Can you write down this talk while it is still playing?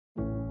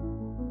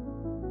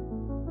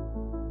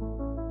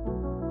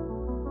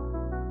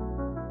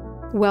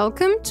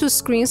Welcome to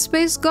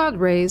ScreenSpace God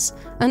Rays,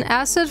 an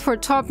asset for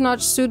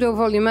top-notch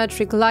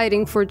pseudo-volumetric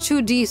lighting for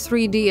 2D,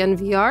 3D, and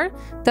VR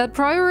that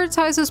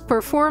prioritizes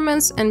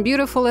performance and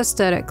beautiful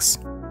aesthetics.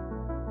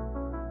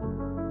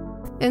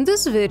 In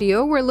this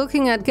video, we're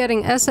looking at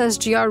getting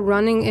SSGR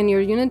running in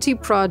your Unity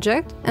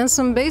project and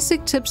some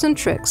basic tips and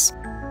tricks.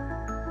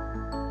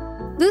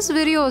 This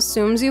video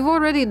assumes you've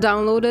already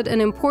downloaded and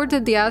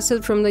imported the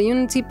asset from the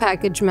Unity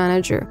Package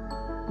Manager.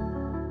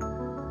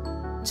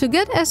 To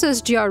get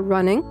SSGR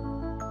running,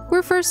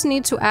 we first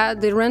need to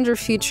add the render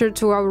feature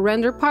to our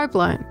render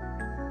pipeline.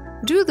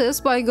 Do this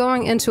by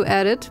going into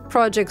Edit,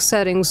 Project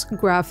Settings,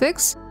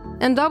 Graphics,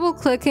 and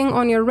double-clicking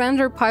on your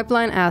render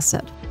pipeline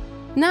asset.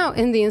 Now,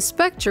 in the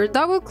inspector,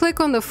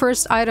 double-click on the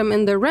first item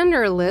in the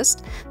render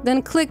list,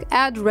 then click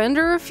Add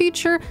Renderer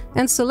feature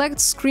and select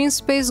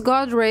ScreenSpace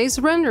God Rays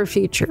render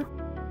feature.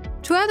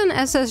 To add an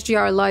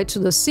SSGR light to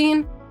the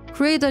scene,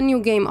 create a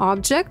new game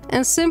object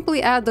and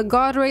simply add the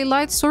God Ray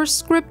light source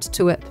script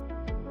to it.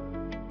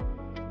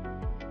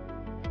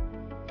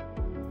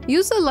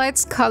 Use the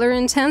light's color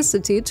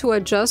intensity to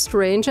adjust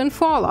range and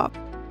fallout.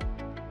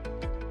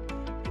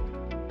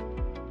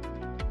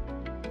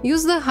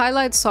 Use the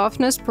highlight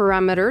softness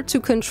parameter to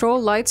control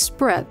light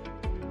spread.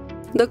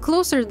 The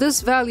closer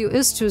this value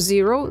is to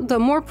 0, the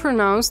more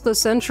pronounced the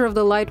center of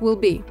the light will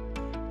be.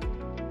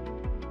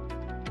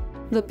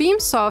 The beam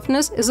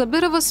softness is a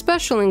bit of a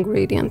special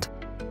ingredient.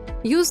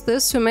 Use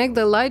this to make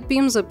the light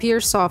beams appear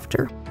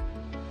softer.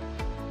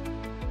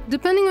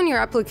 Depending on your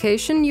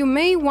application, you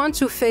may want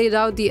to fade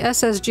out the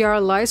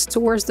SSGR lights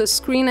towards the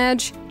screen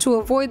edge to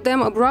avoid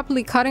them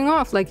abruptly cutting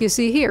off like you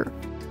see here.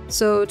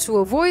 So to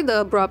avoid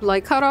the abrupt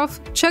light cutoff,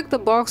 check the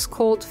box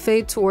called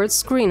Fade Towards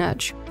Screen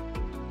Edge.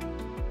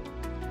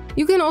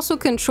 You can also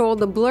control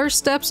the blur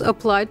steps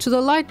applied to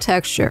the light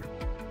texture.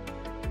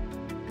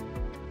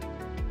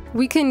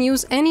 We can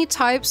use any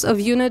types of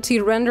Unity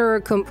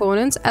renderer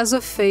components as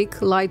a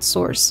fake light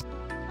source.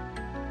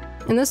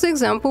 In this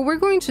example, we're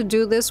going to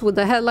do this with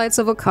the headlights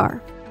of a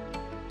car.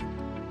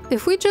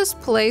 If we just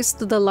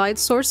placed the light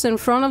source in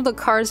front of the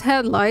car's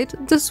headlight,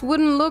 this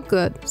wouldn't look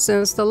good,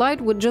 since the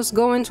light would just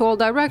go into all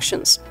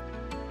directions.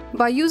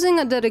 By using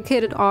a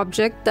dedicated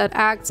object that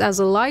acts as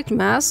a light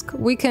mask,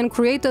 we can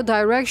create a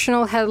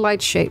directional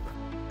headlight shape.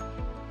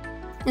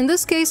 In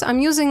this case, I'm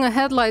using a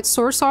headlight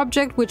source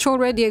object which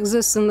already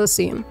exists in the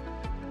scene.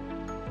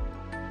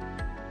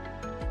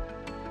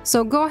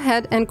 So go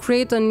ahead and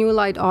create a new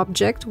light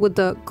object with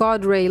the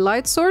God Ray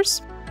light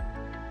source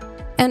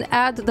and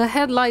add the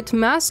headlight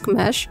mask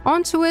mesh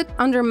onto it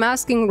under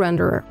Masking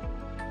Renderer.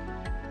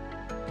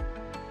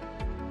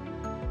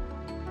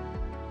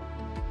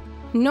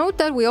 Note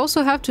that we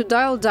also have to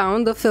dial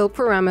down the fill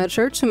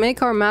parameter to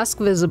make our mask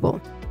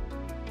visible.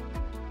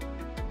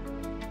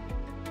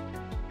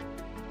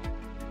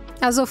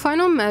 As a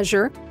final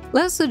measure,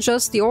 let's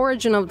adjust the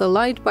origin of the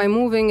light by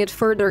moving it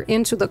further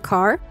into the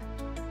car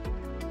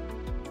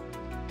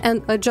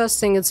and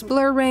adjusting its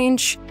blur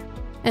range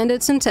and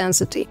its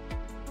intensity.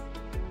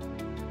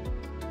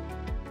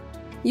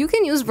 You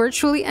can use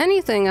virtually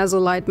anything as a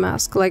light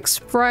mask, like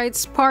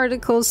sprites,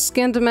 particles,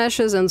 skinned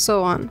meshes, and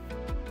so on.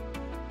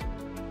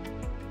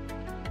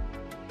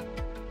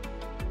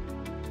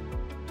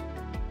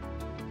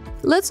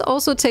 Let's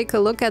also take a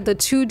look at the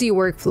 2D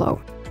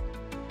workflow.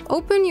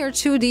 Open your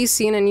 2D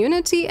scene in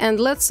Unity and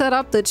let's set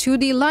up the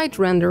 2D light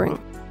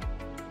rendering.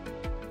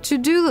 To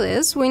do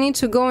this, we need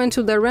to go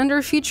into the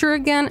render feature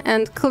again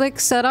and click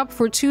Setup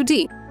for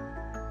 2D.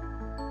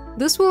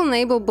 This will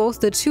enable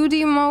both the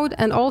 2D mode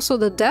and also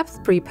the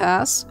depth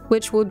prepass,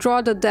 which will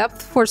draw the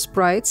depth for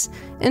sprites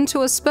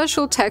into a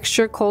special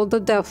texture called the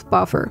depth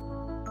buffer.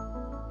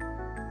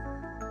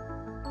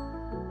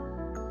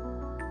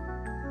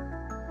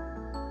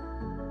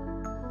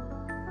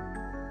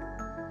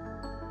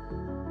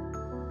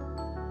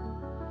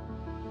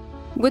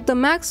 With the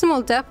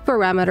maximal depth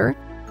parameter,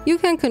 you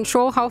can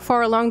control how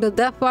far along the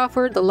depth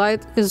buffer the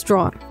light is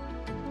drawn.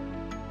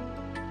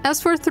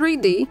 As for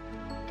 3D,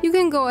 you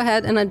can go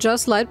ahead and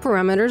adjust light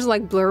parameters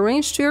like blur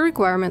range to your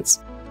requirements.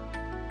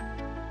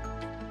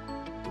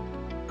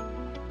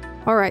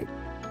 Alright,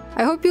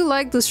 I hope you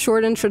liked this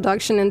short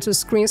introduction into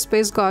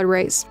ScreenSpace God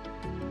Rays.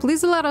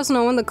 Please let us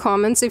know in the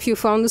comments if you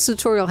found this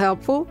tutorial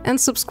helpful,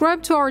 and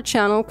subscribe to our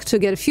channel to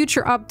get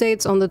future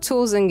updates on the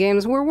tools and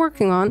games we're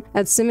working on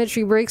at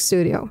Symmetry Break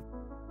Studio.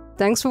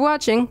 Thanks for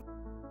watching!